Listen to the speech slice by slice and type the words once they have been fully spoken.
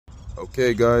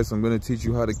Okay guys, I'm gonna teach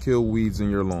you how to kill weeds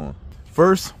in your lawn.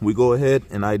 First, we go ahead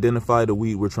and identify the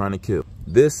weed we're trying to kill.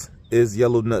 This is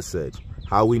yellow nutsedge.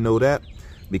 How we know that?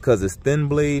 Because it's thin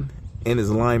blade and it's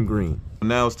lime green.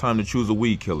 Now it's time to choose a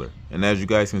weed killer. And as you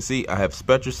guys can see, I have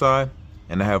Spectracide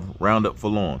and I have Roundup for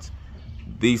Lawns.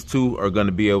 These two are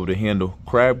gonna be able to handle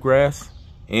crabgrass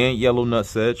and yellow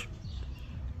nutsedge,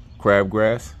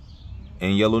 crabgrass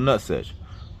and yellow nutsedge.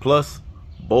 Plus,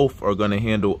 both are gonna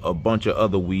handle a bunch of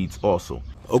other weeds also.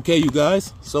 Okay, you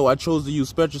guys, so I chose to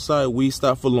use Spectracide Weed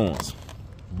Stop for Lawns.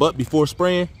 But before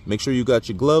spraying, make sure you got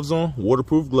your gloves on,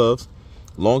 waterproof gloves,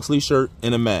 long sleeve shirt,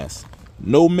 and a mask.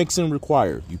 No mixing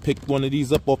required. You pick one of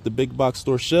these up off the big box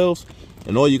store shelves,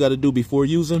 and all you gotta do before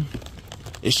using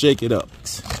is shake it up.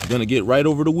 You're gonna get right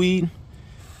over the weed,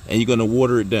 and you're gonna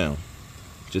water it down.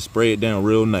 Just spray it down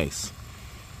real nice.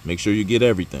 Make sure you get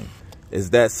everything. It's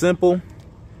that simple.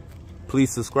 Please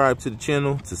subscribe to the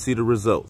channel to see the results.